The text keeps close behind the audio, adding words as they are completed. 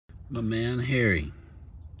My man Harry,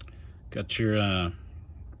 got your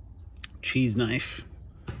cheese knife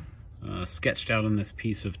sketched out on this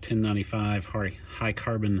piece of 1095 high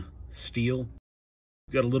carbon steel.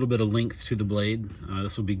 Got a little bit of length to the blade.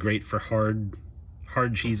 This will be great for hard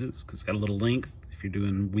cheeses because it's got a little length if you're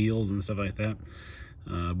doing wheels and stuff like that.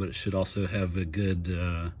 But it should also have a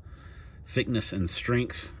good thickness and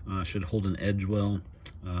strength. Should hold an edge well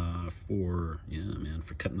for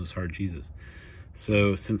cutting those hard cheeses.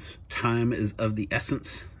 So since time is of the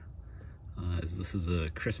essence, as this is a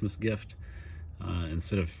Christmas gift,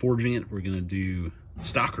 instead of forging it, we're gonna do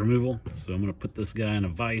stock removal. So I'm gonna put this guy in a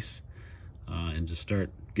vise and just start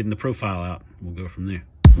getting the profile out. We'll go from there.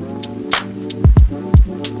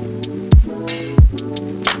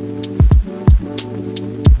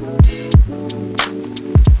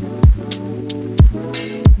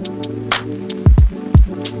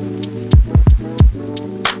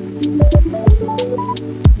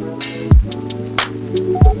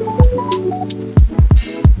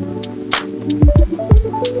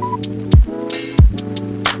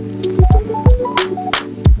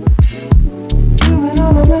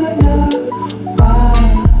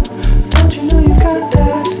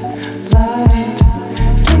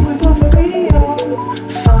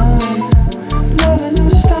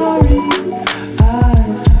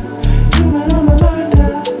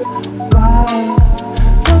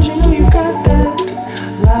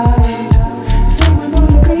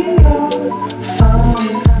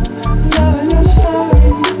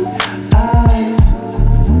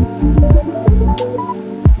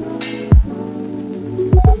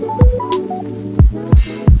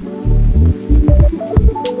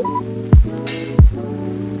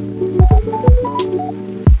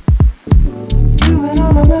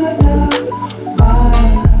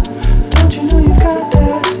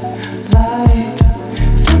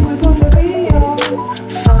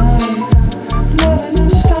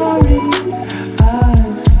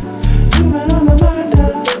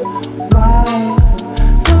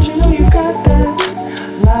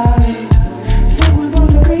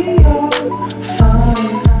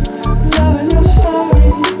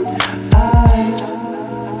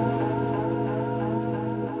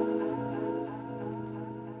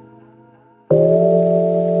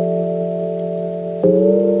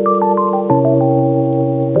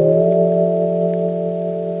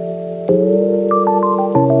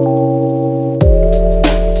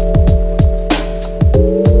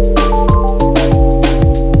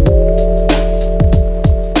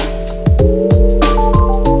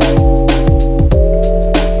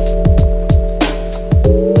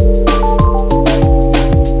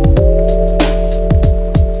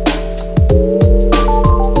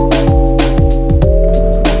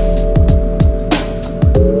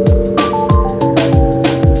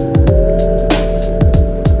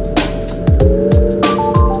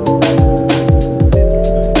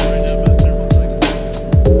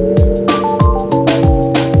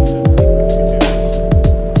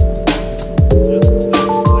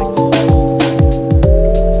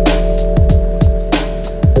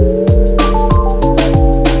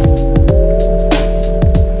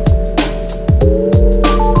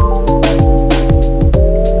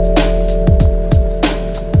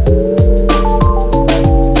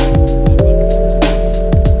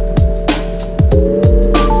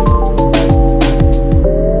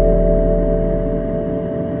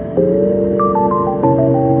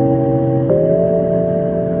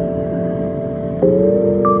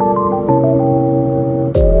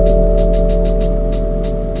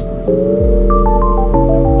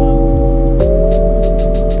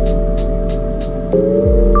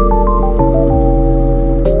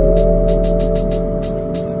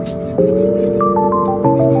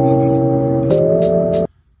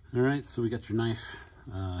 So we got your knife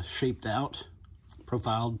shaped out,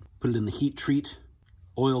 profiled, put it in the heat treat,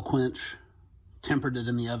 oil quench, tempered it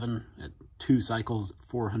in the oven at 2 cycles,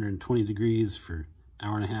 420 degrees for an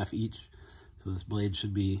hour and a half each. So this blade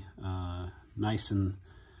should be nice and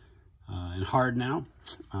hard now.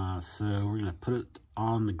 So we're gonna put it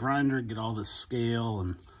on the grinder, get all this scale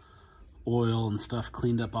and oil and stuff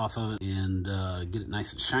cleaned up off of it, and get it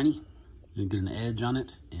nice and shiny. And get an edge on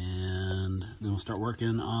it, and then we'll start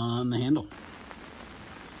working on the handle.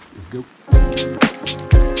 Let's go.